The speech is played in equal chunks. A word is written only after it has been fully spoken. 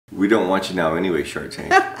We don't want you now anyway, Shark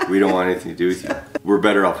Tank. We don't want anything to do with you. We're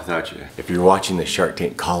better off without you. If you're watching the Shark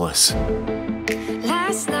Tank, call us.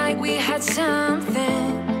 Last night we had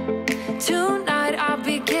something. Tonight I'll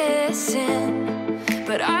be guessing.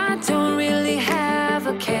 But I don't really have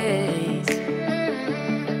a case.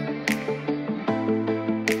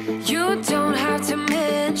 You don't have to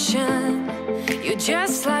mention. You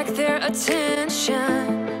just like their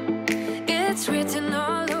attention. It's written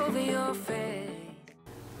all over your face.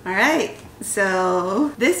 Alright,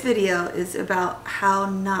 so this video is about how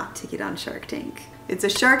not to get on Shark Tank. It's a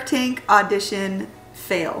Shark Tank audition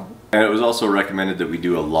fail. And it was also recommended that we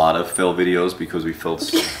do a lot of fail videos because we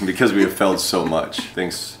have failed so much.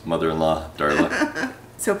 Thanks, mother-in-law, Darla.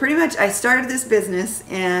 So pretty much I started this business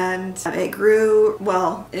and it grew,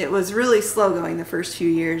 well, it was really slow going the first few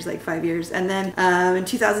years, like 5 years. And then in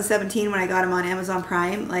 2017 when I got them on Amazon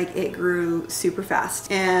Prime, like it grew super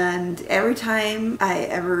fast. And every time I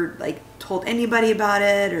ever like told anybody about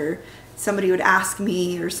it, or somebody would ask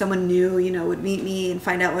me, or someone new, you know, would meet me and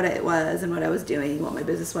find out what it was and what I was doing, what my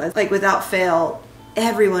business was, like without fail,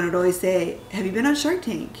 everyone would always say, have you been on Shark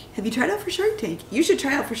Tank? Have you tried out for Shark Tank? You should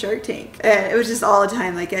try out for Shark Tank. And it was just all the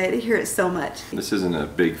time, like I hear it so much. This isn't a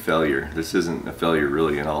big failure. This isn't a failure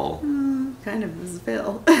really at all. Kind of was a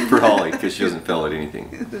fail. For Holly, because she doesn't fail at anything.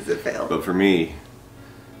 It was a fail. But for me,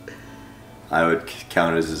 I would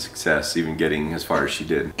count it as a success, even getting as far as she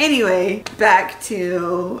did. Anyway, back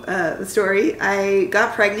to the story. I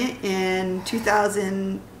got pregnant in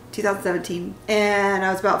 2017, and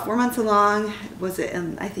I was about 4 months along. Was it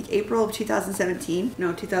in, I think, April of 2017?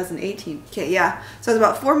 No, 2018. Okay, yeah. So I was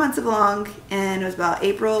about 4 months along, and it was about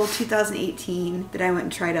April 2018 that I went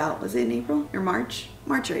and tried out. Was it in April or March?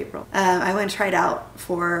 March or April. I went and tried out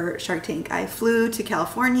for Shark Tank. I flew to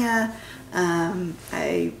California.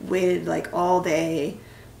 I waited like all day,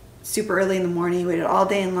 super early in the morning, waited all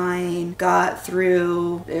day in line, got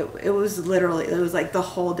through, it was literally, it was like the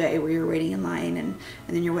whole day where you're waiting in line, and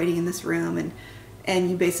then you're waiting in this room, and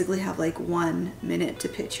you basically have like 1 minute to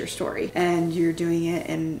pitch your story, and you're doing it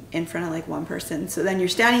in front of like one person. So then you're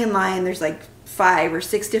standing in line, there's like 5 or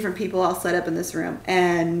 6 different people all set up in this room,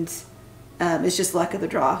 and it's just luck of the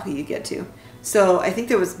draw who you get to. So I think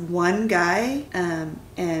there was one guy,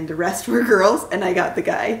 and the rest were girls, and I got the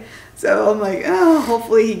guy. So I'm like, oh,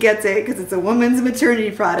 hopefully he gets it, because it's a woman's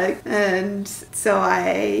maternity product. And so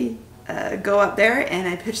I go up there and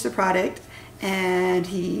I pitch the product, and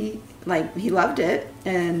he loved it,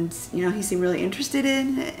 and you know, he seemed really interested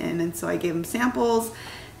in it. And so I gave him samples,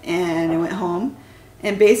 and I went home.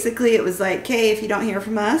 And basically it was like, okay, if you don't hear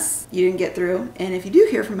from us, you didn't get through, and if you do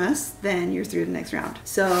hear from us, then you're through the next round.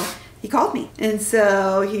 So he called me, and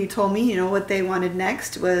so he told me, you know, what they wanted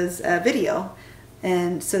next was a video,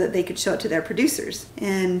 and so that they could show it to their producers.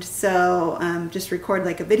 And so just record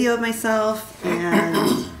like a video of myself,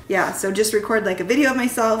 and yeah, so just record like a video of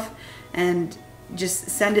myself and just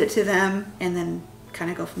send it to them, and then kind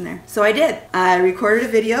of go from there. So I did. I recorded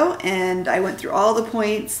a video, and I went through all the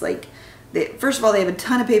points. Like, first of all, they have a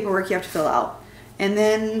ton of paperwork you have to fill out. And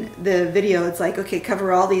then the video, it's like, okay,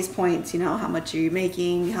 cover all these points, you know, how much are you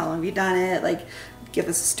making, how long have you done it, like, give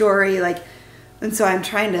us a story, like, and so I'm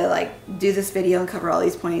trying to, like, do this video and cover all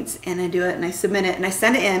these points, and I do it, and I submit it, and I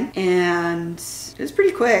send it in, and it was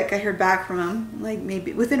pretty quick. I heard back from him, like,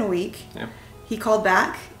 maybe within a week. Yeah. He called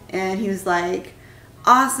back, and he was like,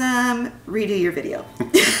 awesome, redo your video.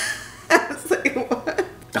 I was like, what?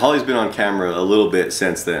 Holly's been on camera a little bit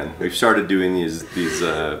since then. We've started doing these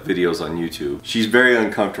videos on YouTube. She's very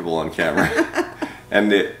uncomfortable on camera. And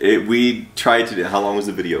we tried to do, how long was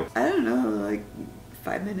the video? I don't know, like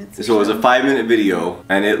 5 minutes. So it was a 5-minute video,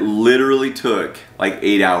 and it literally took like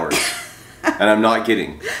 8 hours. And I'm not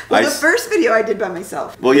kidding. Well, the first video I did by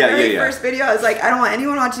myself. Well, yeah, the very first video, I was like, I don't want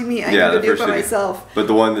anyone watching me. I need to do it by myself. But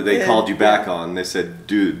the one that they called you back on, they said,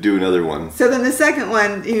 do another one. So then the second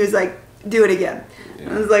one, he was like, do it again.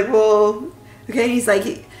 Yeah. I was like, well, okay. And he's like,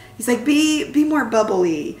 be more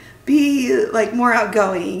bubbly, be like more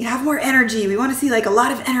outgoing, have more energy. We want to see like a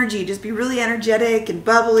lot of energy. Just be really energetic and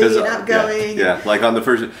bubbly and outgoing. Yeah, like on the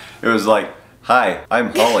first, it was like, hi,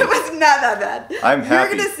 I'm Holly. It was not that bad. I'm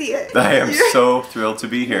happy. You're gonna see it. I am so thrilled to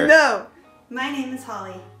be here. No. My name is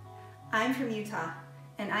Holly. I'm from Utah,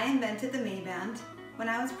 and I invented the Maeband when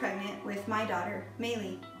I was pregnant with my daughter,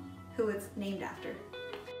 Maylee, who it's named after.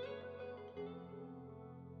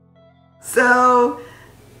 So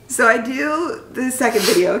I do the second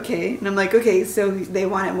video, okay, and I'm like, okay, so they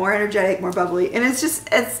want it more energetic, more bubbly, and it's just,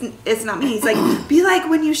 it's not me. He's like, be like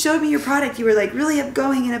when you showed me your product, you were like really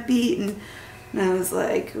outgoing and upbeat, and I was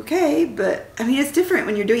like, okay, but I mean, it's different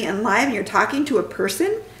when you're doing it in live and you're talking to a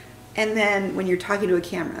person and then when you're talking to a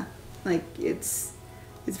camera, like it's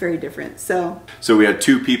very different. So we had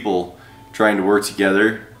two people trying to work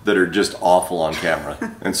together that are just awful on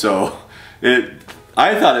camera. And so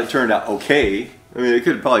I thought it turned out okay. I mean, it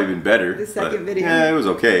could have probably been better. The second video. Yeah, it was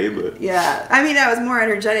okay, but yeah, I mean, I was more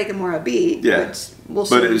energetic and more upbeat. Yeah, which we'll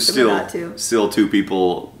show but it was you still two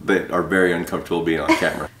people that are very uncomfortable being on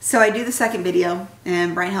camera. So I do the second video,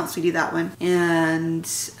 and Brian helps me do that one, and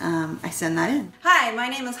I send that in. Hi, my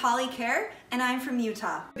name is Holly Kjar, and I'm from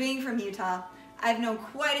Utah. Being from Utah, I've known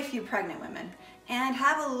quite a few pregnant women, and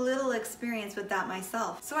have a little experience with that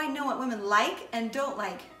myself. So I know what women like and don't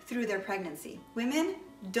like through their pregnancy. Women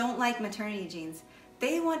don't like maternity jeans.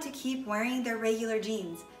 They want to keep wearing their regular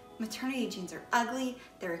jeans. Maternity jeans are ugly,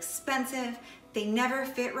 they're expensive, they never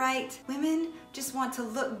fit right. Women just want to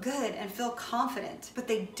look good and feel confident, but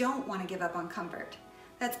they don't want to give up on comfort.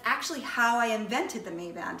 That's actually how I invented the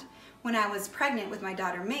Maeband when I was pregnant with my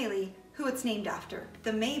daughter Maylee, who it's named after.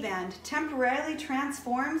 The Maeband temporarily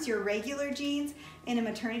transforms your regular jeans into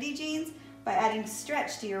maternity jeans by adding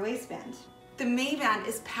stretch to your waistband. The Maeband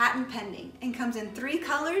is patent pending and comes in 3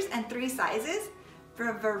 colors and 3 sizes for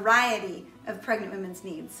a variety of pregnant women's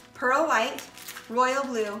needs: pearl white, royal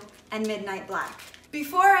blue, and midnight black.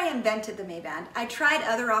 Before I invented the Maeband, I tried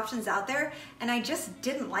other options out there and I just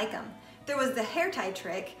didn't like them. There was the hair tie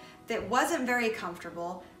trick that wasn't very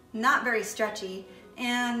comfortable, not very stretchy,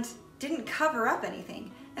 and didn't cover up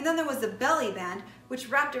anything. And then there was the belly band, which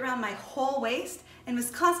wrapped around my whole waist and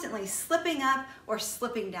was constantly slipping up or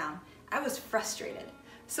slipping down. I was frustrated.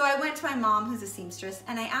 So I went to my mom, who's a seamstress,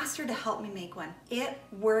 and I asked her to help me make one. It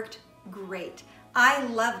worked great. I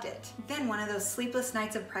loved it. Then one of those sleepless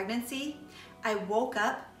nights of pregnancy, I woke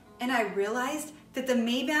up and I realized that the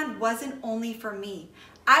Maeband wasn't only for me.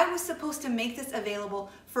 I was supposed to make this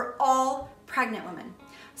available for all pregnant women.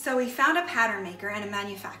 So we found a pattern maker and a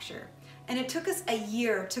manufacturer, and it took us a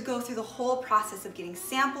year to go through the whole process of getting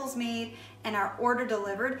samples made and our order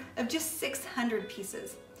delivered of just 600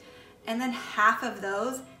 pieces. And then half of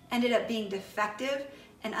those ended up being defective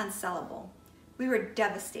and unsellable. We were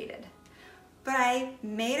devastated. But I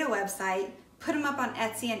made a website, put them up on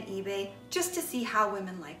Etsy and eBay just to see how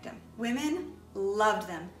women liked them. Women loved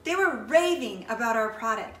them. They were raving about our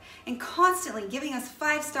product and constantly giving us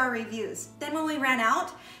 5-star reviews. Then when we ran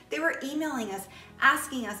out, they were emailing us,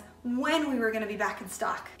 asking us when we were going to be back in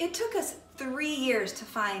stock. It took us 3 years to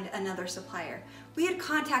find another supplier. We had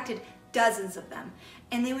contacted dozens of them,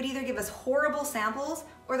 and they would either give us horrible samples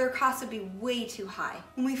or their costs would be way too high.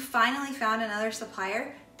 When we finally found another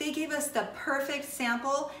supplier, they gave us the perfect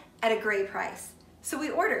sample at a great price. So we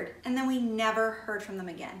ordered, and then we never heard from them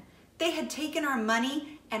again. They had taken our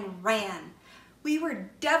money and ran. We were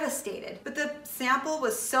devastated, but the sample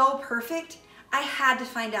was so perfect, I had to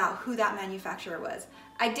find out who that manufacturer was.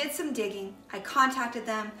 I did some digging, I contacted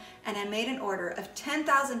them, and I made an order of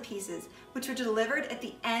 10,000 pieces, which were delivered at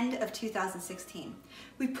the end of 2016.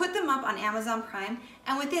 We put them up on Amazon Prime,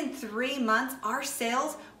 and within 3 months, our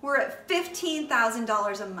sales were at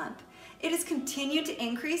 $15,000 a month. It has continued to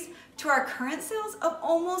increase to our current sales of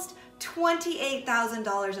almost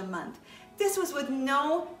 $28,000 a month. This was with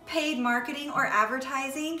no paid marketing or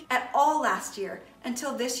advertising at all last year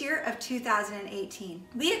until this year of 2018.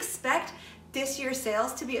 We expect this year's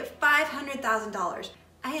sales to be at $500,000.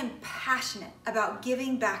 I am passionate about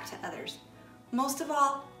giving back to others. Most of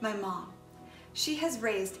all, my mom. She has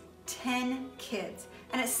raised 10 kids,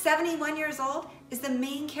 and at 71 years old is the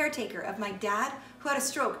main caretaker of my dad, who had a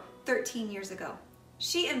stroke 13 years ago.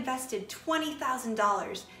 She invested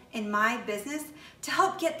 $20,000 in my business to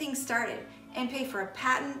help get things started and pay for a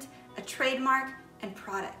patent, a trademark, and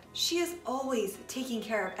product. She is always taking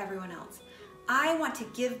care of everyone else. I want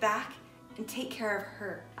to give back and take care of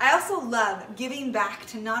her. I also love giving back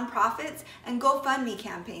to nonprofits and GoFundMe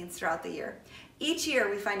campaigns throughout the year. Each year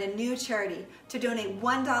we find a new charity to donate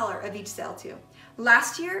 $1 of each sale to.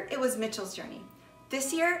 Last year it was Mitchell's Journey.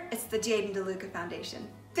 This year it's the Jaden DeLuca Foundation.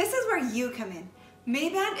 This is where you come in.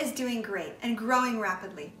 Maeband is doing great and growing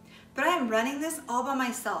rapidly, but I am running this all by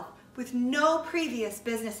myself with no previous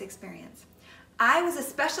business experience. I was a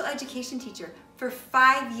special education teacher for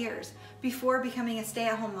 5 years before becoming a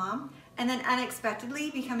stay-at-home mom and then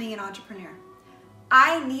unexpectedly becoming an entrepreneur.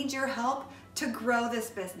 I need your help to grow this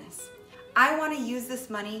business. I want to use this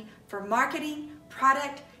money for marketing,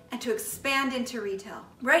 product, and to expand into retail.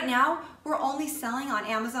 Right now, we're only selling on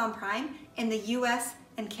Amazon Prime in the US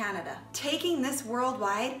and Canada. Taking this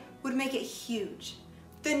worldwide would make it huge.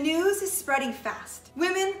 The news is spreading fast.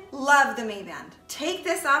 Women love the Maeband. Take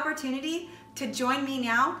this opportunity to join me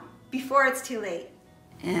now before it's too late.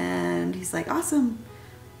 And he's like, awesome.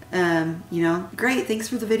 You know, great, thanks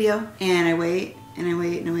for the video. And I wait and I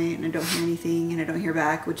wait and I wait and I don't hear anything and I don't hear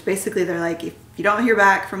back, which basically they're like, if you don't hear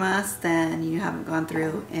back from us, then you haven't gone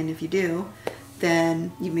through. And if you do,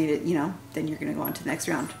 then you made it, you know, then you're gonna go on to the next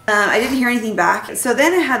round. I didn't hear anything back. So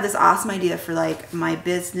then I had this awesome idea for like my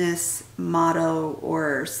business motto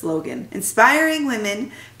or slogan: inspiring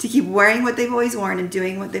women to keep wearing what they've always worn and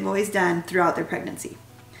doing what they've always done throughout their pregnancy.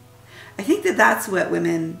 I think that that's what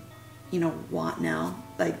women, you know, want now.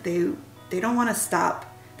 Like they don't want to stop.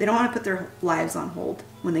 They don't want to put their lives on hold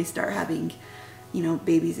when they start having, you know,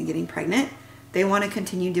 babies and getting pregnant. They want to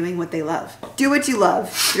continue doing what they love. Do what you love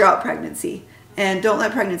throughout pregnancy. And don't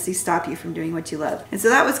let pregnancy stop you from doing what you love. And so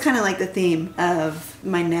that was kind of like the theme of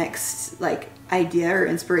my next like idea or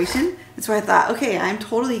inspiration. And so I thought, okay, I'm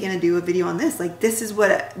totally gonna do a video on this. Like this is what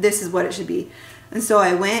it should be. And so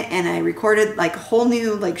I went and I recorded like a whole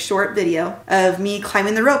new like short video of me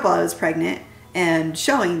climbing the rope while I was pregnant and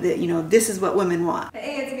showing that, you know, this is what women want.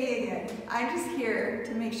 Hey, it's me again. I'm just here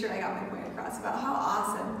to make sure I got my point across about how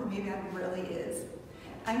awesome the Maeband really is.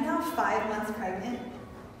 I'm now 5 months pregnant,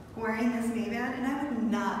 wearing this Maeband, and I would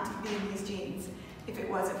not be in these jeans if it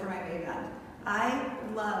wasn't for my Maeband. I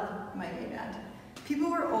love my Maeband. People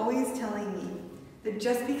were always telling me that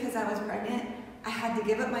just because I was pregnant, I had to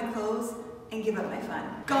give up my clothes and give up my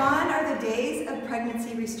fun. Gone are the days of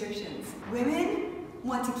pregnancy restrictions. Women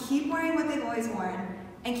want to keep wearing what they've always worn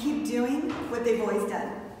and keep doing what they've always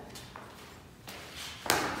done.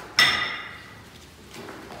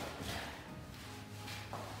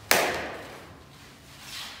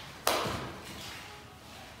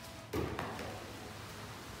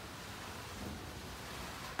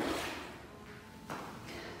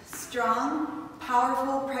 Strong,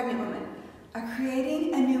 powerful pregnant women are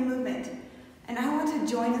creating a new movement, and I want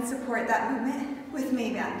to join and support that movement with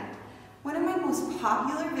Maeband. One of my most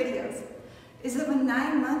popular videos is of a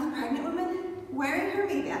 9-month pregnant woman wearing her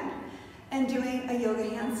Maeband and doing a yoga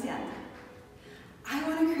handstand. I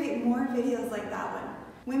want to create more videos like that one.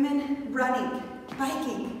 Women running,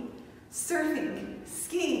 biking, surfing,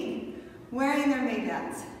 skiing, wearing their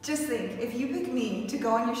Maebands. Just think, if you pick me to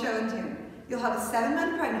go on your show and tune, you'll have a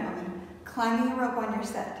 7-month pregnant woman climbing a rope on your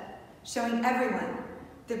set, showing everyone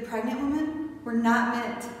that pregnant women were not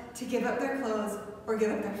meant to give up their clothes or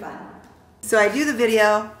give up their fun. So I do the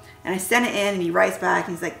video and I send it in and he writes back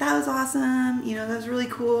and he's like, that was awesome, you know, that was really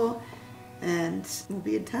cool, and we'll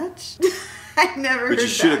be in touch. I never heard back. But you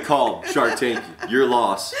should have called Shark Tank. Your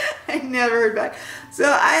loss. I never heard back. So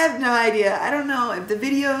I have no idea. I don't know if the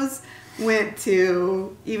videos went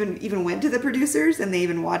to even went to the producers and they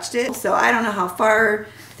even watched it. So I don't know how far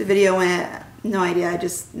the video went. No idea. I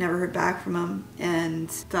just never heard back from them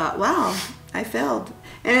and thought, wow, I failed.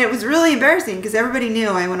 And it was really embarrassing because everybody knew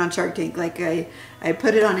I went on Shark Tank. Like I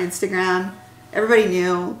put it on Instagram. Everybody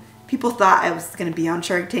knew. People thought I was going to be on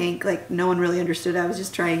Shark Tank. Like no one really understood I was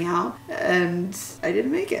just trying out, and I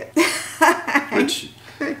didn't make it. Which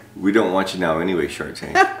we don't want you now anyway, Shark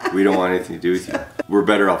Tank. We don't want anything to do with you. We're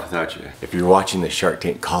better off without you. If you're watching the Shark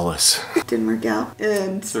Tank, call us. Didn't work out.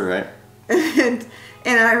 And it's all right. And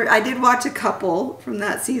I did watch a couple from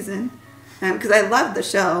that season because I loved the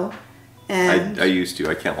show. And I used to.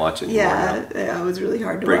 I can't watch it anymore. Yeah, it was really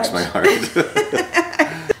hard to watch. Breaks my heart.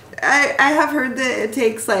 I have heard that it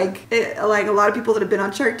takes like a lot of people that have been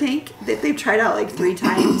on Shark Tank, that they've tried out like 3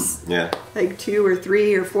 times. Yeah. Like 2 or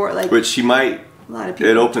 3 or 4. Like. But she might. A lot of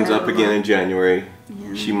people. It opens up again in January.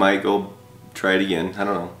 Yeah. She might go try it again. I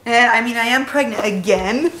don't know. And I mean, I am pregnant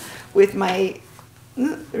again with my.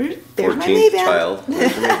 There's 14th my Maeband. Child.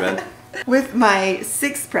 There's your Maeband. With my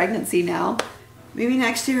 6th pregnancy now. Maybe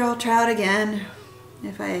next year I'll try out again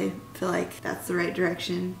if I feel like that's the right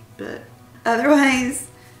direction. But otherwise,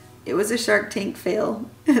 it was a Shark Tank fail.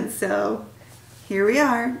 And so here we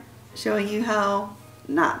are showing you how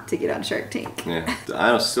not to get on Shark Tank. Yeah,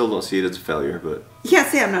 I still don't see it as a failure, but... You can't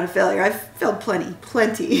say I'm not a failure. I've failed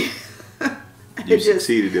plenty. You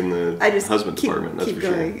succeeded in the husband department, that's for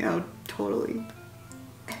going. Sure. Oh, totally.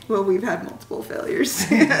 Well, we've had multiple failures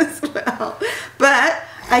as well. But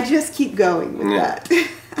I just keep going with that.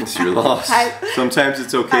 It's your loss. Sometimes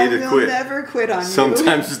it's okay to quit. I will never quit on you.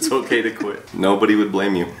 Sometimes it's okay to quit. Nobody would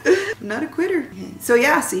blame you. I'm not a quitter. So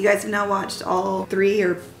yeah, so you guys have now watched all 3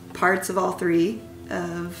 or parts of all 3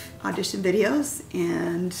 of audition videos,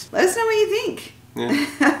 and let us know what you think.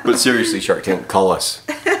 Yeah. But seriously, Shark Tank, call us.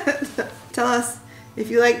 Tell us if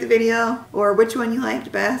you liked the video, or which one you liked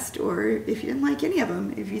best, or if you didn't like any of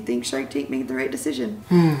them. If you think Shark Tank made the right decision.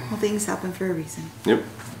 Well, things happen for a reason. Yep.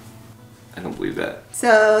 I don't believe that.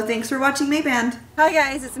 So, thanks for watching Maeband. Hi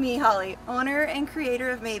guys, it's me, Holly, owner and creator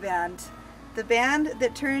of Maeband. the band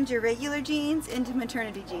that turned your regular jeans into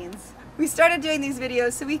maternity jeans. We started doing these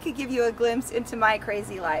videos so we could give you a glimpse into my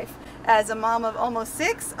crazy life as a mom of almost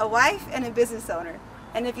 6, a wife, and a business owner.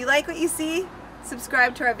 And if you like what you see,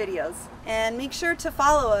 subscribe to our videos. And make sure to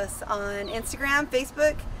follow us on Instagram,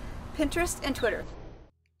 Facebook, Pinterest, and Twitter.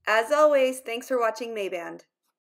 As always, thanks for watching Maeband.